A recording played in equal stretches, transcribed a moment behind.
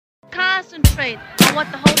concentrate on what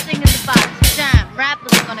the whole thing is about. It's a jam.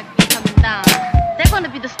 Rappers are gonna be coming down. They're gonna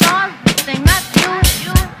be the stars of this thing, not you.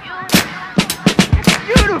 It's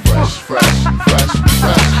beautiful. Fresh, fresh, fresh,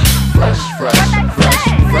 fresh, fresh, fresh,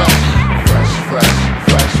 fresh, fresh, fresh,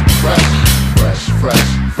 fresh, fresh, fresh, fresh, fresh,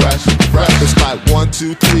 fresh, fresh. It's like 1,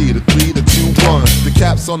 2, 3, the 3, the 2, 1. The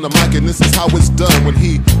cap's on the mic and this is how it's done. When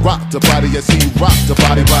he rock the body, yes he rock the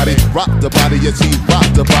body, body. Rock the body, yes he rock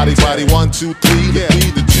the body, body. 1, 2, 3, the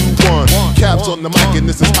 3, the 2, 1. Cap's on the mic and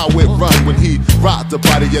this is how it run. When he rock the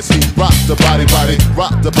body, yes he rock the body, body.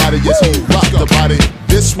 Rock the body, yes he rock the body.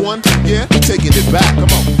 This one, yeah, we taking it back.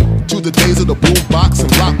 Come on. To the days of the boom box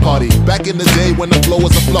and rock party. Back in the day when the flow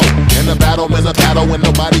was a flow. And a battle when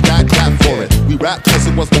nobody got clapped for it. We rap cause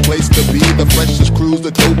it was the place to be. The freshest crews,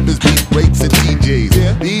 the dopest beat breaks and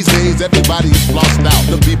DJs. These days everybody is lost out.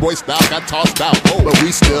 The b-boy style got tossed out. But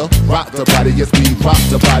we still rock the body, yes we rock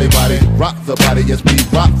the body, body. Rock the body, yes we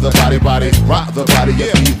rock the body, body. Rock the body,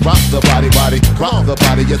 yes we rock the body, body. Rock the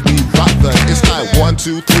body, yes we rock the. It's like 1,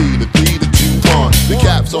 2, 3, the 3, the 2, 1. The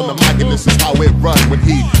cap's on the mic and this is how it run. When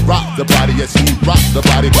he rock the body, yes he rock the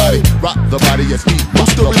body, body. Rock the body, yes he rock.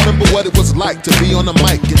 Still remember what it was like to be on the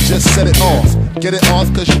mic and just set it off. Get it off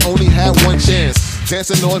cause you only had one chance.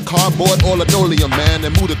 Dancing on cardboard or linoleum, man,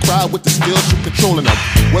 and move the crowd with the skills you controlling them.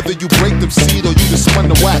 Whether you break them seed or you just spun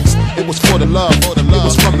the wax, it was for the love, it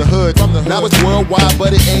was from the hood. Now it's worldwide,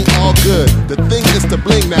 but it ain't all good. The thing is to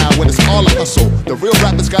bling now when it's all a hustle. The real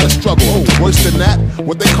rappers gotta struggle. Worse than that,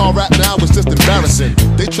 what they call rap now is just embarrassing.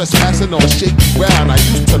 They trespassing on shaky ground. I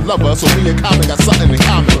used to love her, so me and Common got something in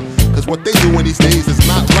common. Cause what they doing these days is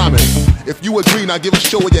not rhyming. If you agree, now give a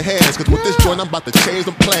show with your hands. Cause with this joint I'm about to change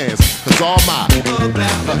them plans. Cause all my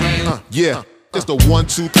yeah. It's the 1,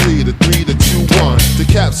 2, 3, the 3, the 2, 1. The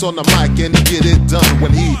cap's on the mic and he get it done.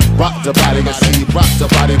 When he rock the body, yes he rock the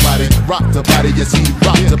body, body. Rock the body, yes he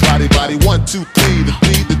rock the body, body. 1, 2, 3, the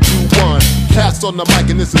 3, the 2, 1. Cap's on the mic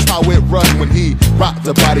and this is how it run. When he rock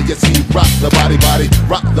the body, yes he rock the body, body.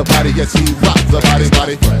 Rock the body, yes he rock the body,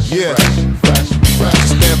 body. Yeah, fresh, fresh.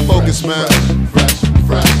 Stand focused, man. Fresh,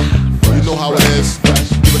 fresh. You know how it is.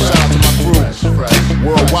 Give a shout out to my crew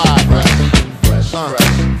worldwide. Fresh, fresh.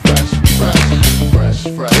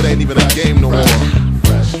 It ain't even a game no more.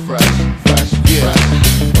 Yeah.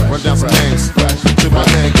 Run down some names. To my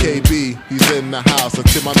man KB, he's in the house. And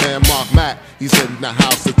to my man Mark Mack, he's in the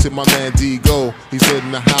house. And to my man D-Go, he's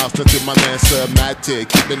in the house. And to my man Submatic,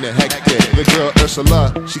 keeping it hectic. The girl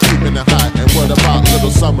Ursula, she keeping it hot. And what about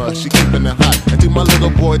little Summer? She keeping it hot. And to my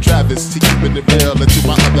little boy Travis, he keeping it real. And to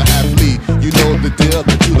my other half Lee,